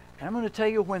nausea. And I'm going to tell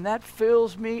you, when that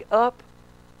fills me up,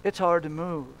 it's hard to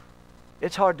move.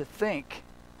 It's hard to think.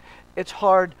 It's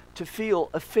hard to feel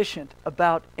efficient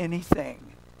about anything.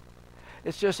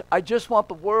 It's just, I just want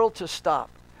the world to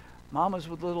stop. Mamas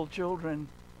with little children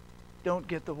don't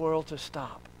get the world to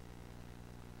stop.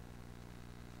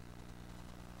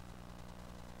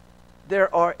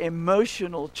 There are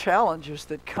emotional challenges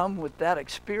that come with that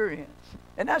experience.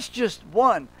 And that's just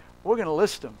one. We're going to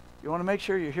list them. You want to make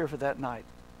sure you're here for that night.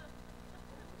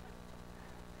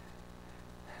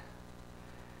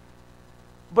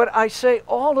 But I say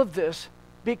all of this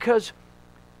because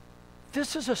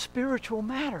this is a spiritual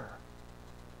matter.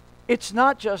 It's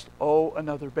not just, oh,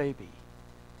 another baby.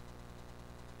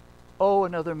 Oh,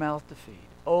 another mouth to feed.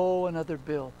 Oh, another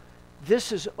bill.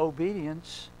 This is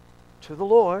obedience to the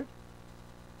Lord.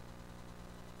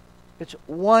 It's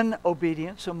one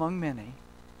obedience among many.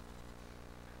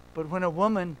 But when a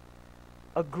woman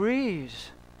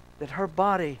agrees that her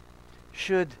body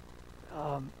should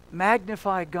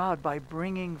magnify God by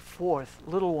bringing forth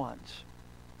little ones,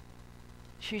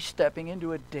 she's stepping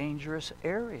into a dangerous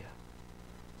area,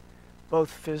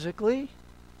 both physically,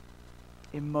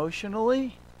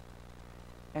 emotionally,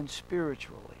 and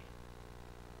spiritually.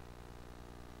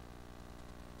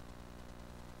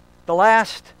 The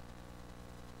last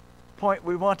point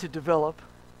we want to develop,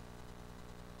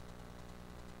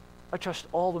 I trust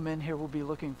all the men here will be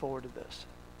looking forward to this.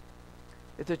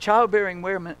 If the childbearing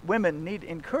women need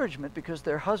encouragement because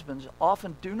their husbands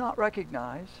often do not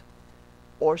recognize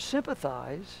or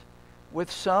sympathize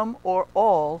with some or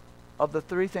all of the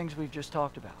three things we've just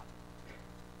talked about.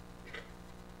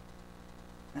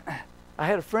 I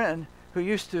had a friend who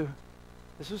used to,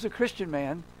 this was a Christian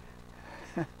man,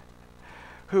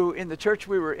 who in the church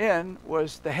we were in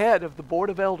was the head of the board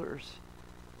of elders.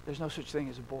 There's no such thing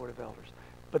as a board of elders,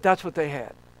 but that's what they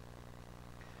had.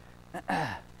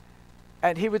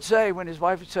 And he would say, when his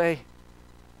wife would say,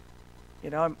 you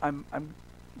know, I'm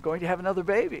going to have another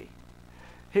baby,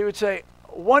 he would say,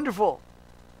 wonderful,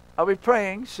 I'll be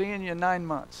praying, seeing you in 9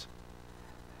 months.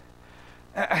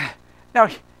 Now,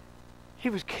 he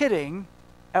was kidding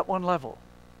at one level.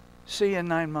 See you in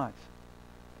 9 months.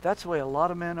 That's the way a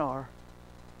lot of men are.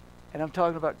 And I'm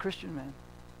talking about Christian men.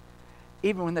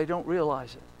 Even when they don't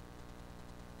realize it.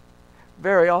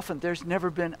 Very often, there's never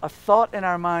been a thought in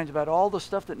our minds about all the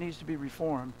stuff that needs to be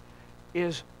reformed,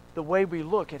 is the way we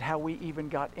look at how we even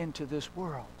got into this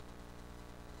world.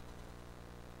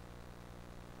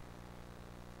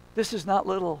 This is not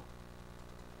little.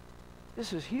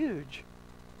 This is huge.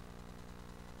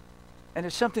 And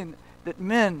it's something that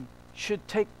men should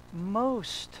take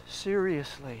most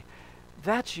seriously.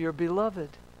 That's your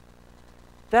beloved.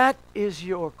 That is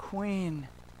your queen.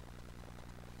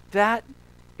 That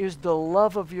is the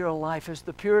love of your life. As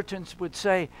the Puritans would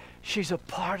say, she's a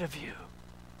part of you.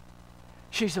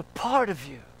 She's a part of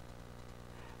you.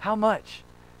 How much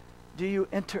do you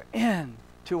enter in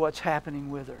to what's happening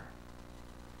with her?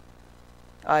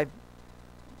 I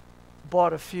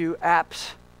bought a few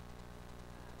apps,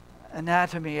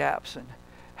 anatomy apps, and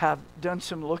have done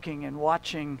some looking and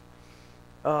watching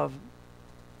of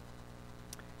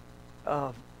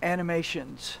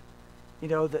animations, you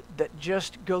know, that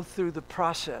just go through the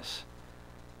process.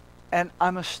 And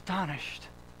I'm astonished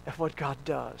at what God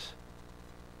does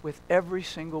with every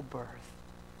single birth.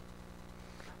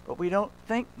 But we don't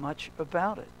think much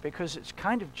about it because it's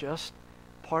kind of just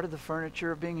part of the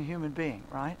furniture of being a human being,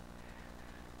 right?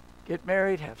 Get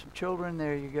married, have some children,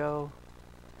 there you go.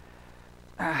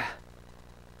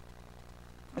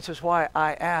 This is why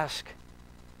I ask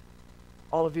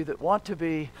all of you that want to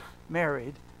be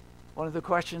married, one of the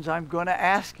questions I'm going to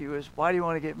ask you is, why do you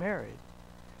want to get married?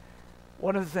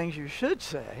 One of the things you should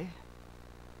say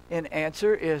in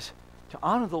answer is to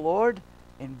honor the Lord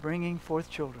in bringing forth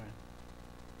children.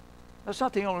 That's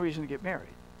not the only reason to get married.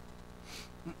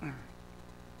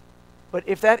 But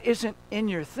if that isn't in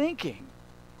your thinking,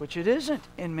 which it isn't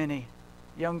in many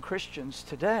young Christians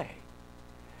today,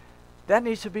 that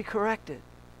needs to be corrected.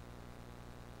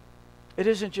 It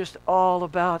isn't just all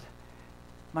about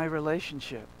my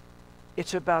relationship.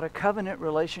 It's about a covenant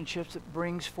relationship that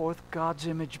brings forth God's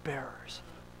image bearers.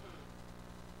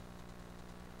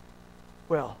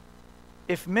 Well,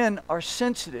 if men are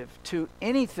sensitive to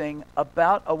anything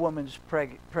about a woman's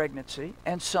pregnancy,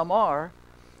 and some are,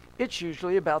 it's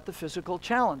usually about the physical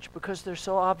challenge because they're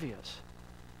so obvious.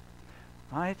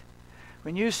 Right?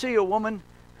 When you see a woman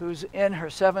who's in her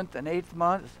 7th and 8th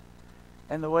month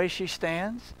and the way she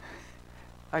stands,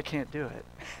 I can't do it.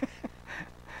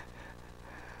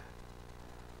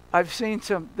 I've seen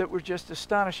some that were just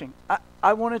astonishing.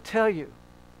 I want to tell you,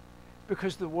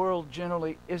 because the world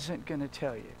generally isn't going to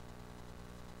tell you.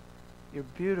 You're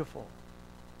beautiful.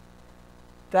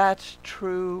 That's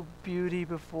true beauty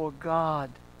before God.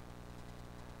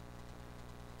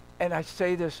 And I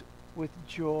say this with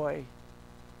joy.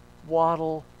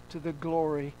 Waddle to the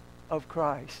glory of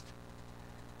Christ.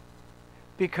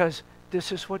 Because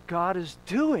this is what God is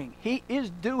doing. He is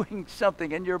doing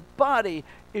something, and your body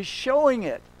is showing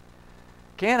it.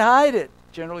 Can't hide it,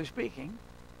 generally speaking.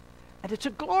 And it's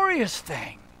a glorious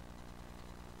thing.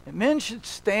 And men should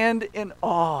stand in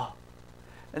awe.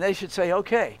 And they should say,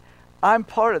 okay, I'm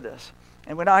part of this.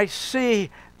 And when I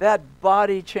see that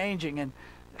body changing, and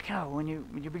when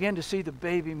you begin to see the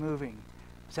baby moving,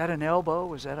 is that an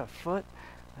elbow? Is that a foot?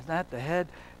 Is that the head?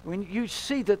 When you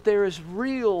see that there is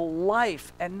real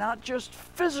life, and not just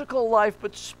physical life,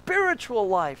 but spiritual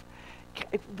life,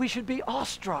 we should be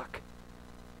awestruck.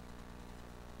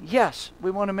 Yes,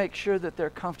 we want to make sure that they're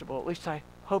comfortable. At least I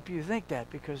hope you think that,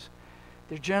 because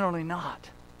they're generally not.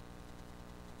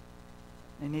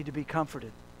 They need to be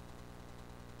comforted.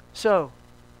 So,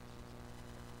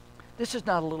 this is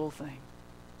not a little thing.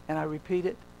 And I repeat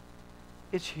it,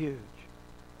 it's huge.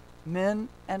 Men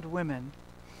and women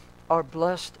are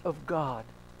blessed of God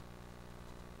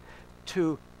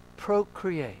to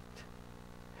procreate.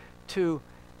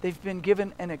 They've been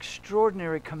given an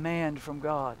extraordinary command from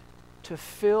God to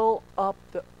fill up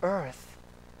the earth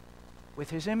with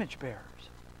His image bearers.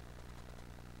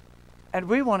 And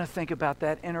we want to think about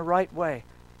that in a right way.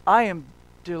 I am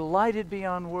delighted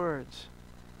beyond words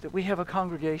that we have a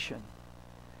congregation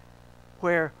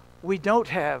where we don't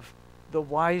have the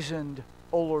wizened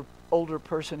older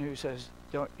person who says,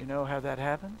 don't you know how that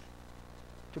happens?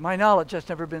 To my knowledge, that's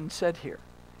never been said here.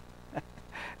 And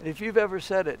if you've ever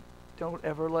said it, don't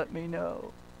ever let me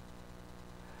know.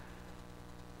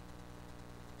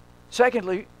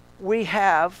 Secondly, we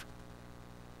have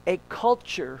a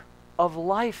culture of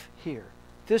life here.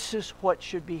 This is what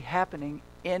should be happening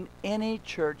in any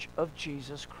church of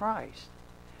Jesus Christ.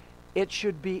 It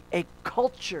should be a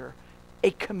culture,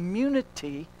 a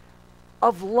community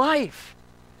of life.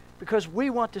 Because we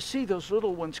want to see those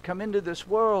little ones come into this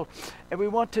world, and we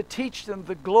want to teach them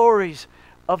the glories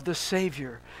of the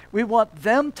Savior. We want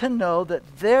them to know that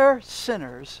they're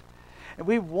sinners, and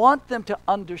we want them to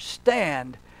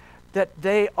understand that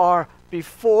they are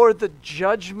before the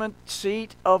judgment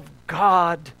seat of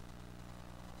God.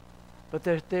 But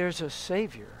there's a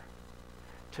Savior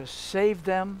to save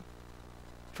them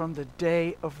from the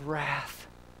day of wrath.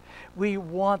 We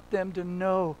want them to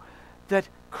know that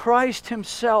Christ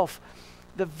Himself,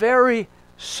 the very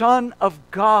Son of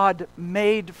God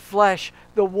made flesh,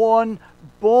 the one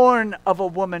born of a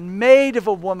woman, made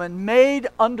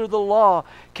under the law,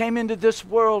 came into this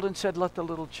world and said, let the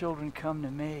little children come to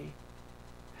me.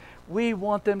 We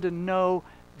want them to know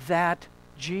that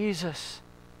Jesus.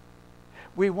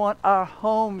 We want our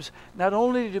homes not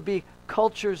only to be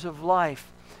cultures of life,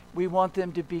 we want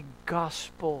them to be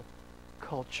gospel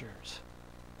cultures,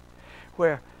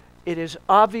 where it is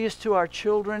obvious to our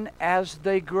children as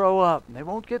they grow up. And they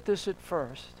won't get this at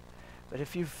first, but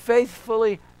if you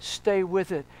faithfully stay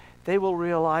with it, they will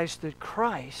realize that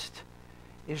Christ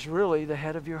is really the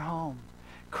head of your home.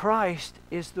 Christ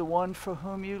is the one for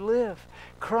whom you live.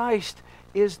 Christ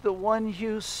is the one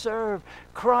you serve.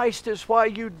 Christ is why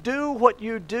you do what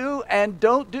you do and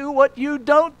don't do what you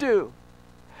don't do.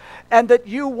 And that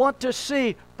you want to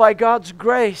see, by God's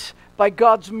grace, by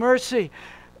God's mercy,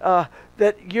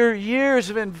 that your years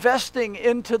of investing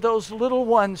into those little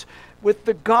ones with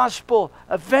the gospel,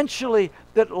 eventually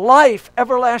that life,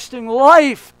 everlasting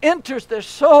life, enters their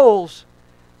souls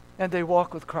and they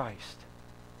walk with Christ.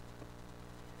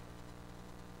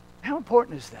 How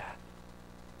important is that?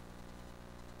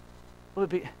 Well,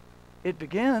 it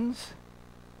begins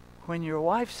when your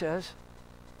wife says,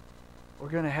 we're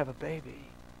going to have a baby.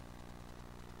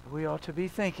 We ought to be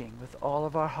thinking with all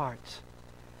of our hearts,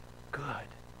 good.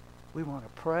 We want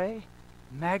to pray,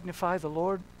 magnify the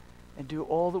Lord, and do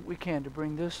all that we can to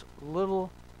bring this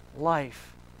little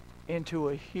life into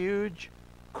a huge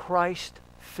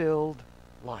Christ-filled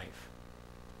life.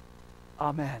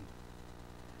 Amen.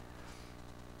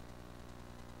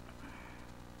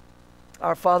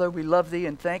 Our Father, we love Thee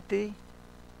and thank Thee.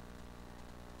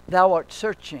 Thou art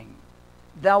searching.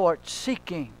 Thou art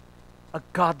seeking a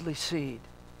godly seed.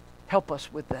 Help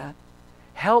us with that.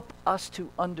 Help us to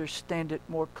understand it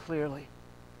more clearly.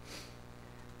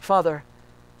 Father,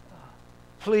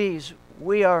 please,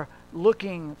 we are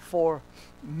looking for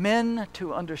men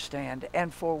to understand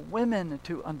and for women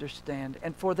to understand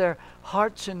and for their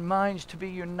hearts and minds to be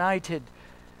united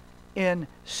in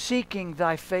seeking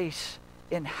thy face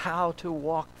in how to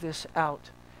walk this out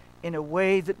in a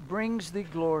way that brings thee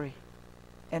glory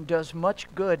and does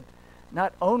much good,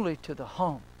 not only to the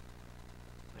home,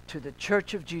 but to the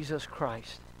church of Jesus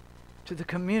Christ, to the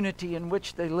community in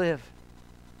which they live,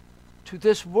 to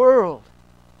this world,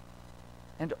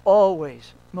 and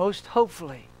always, most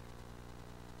hopefully,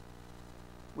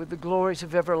 with the glories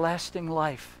of everlasting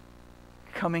life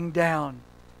coming down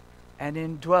and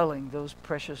indwelling those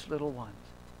precious little ones.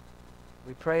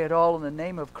 We pray it all in the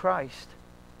name of Christ.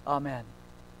 Amen.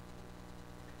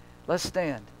 Let's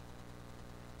stand.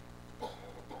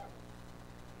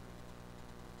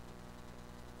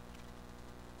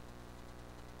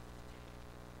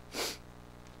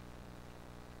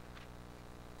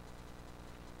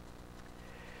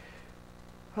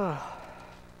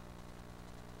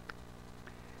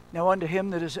 Now unto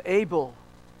him that is able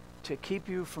to keep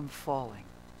you from falling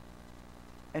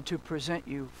and to present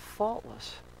you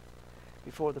faultless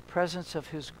before the presence of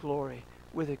his glory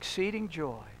with exceeding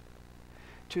joy,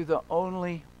 to the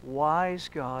only wise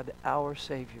God, our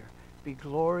Savior, be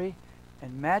glory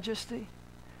and majesty,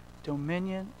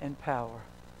 dominion and power,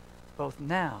 both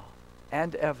now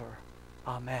and ever.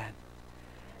 Amen.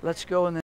 Let's go in the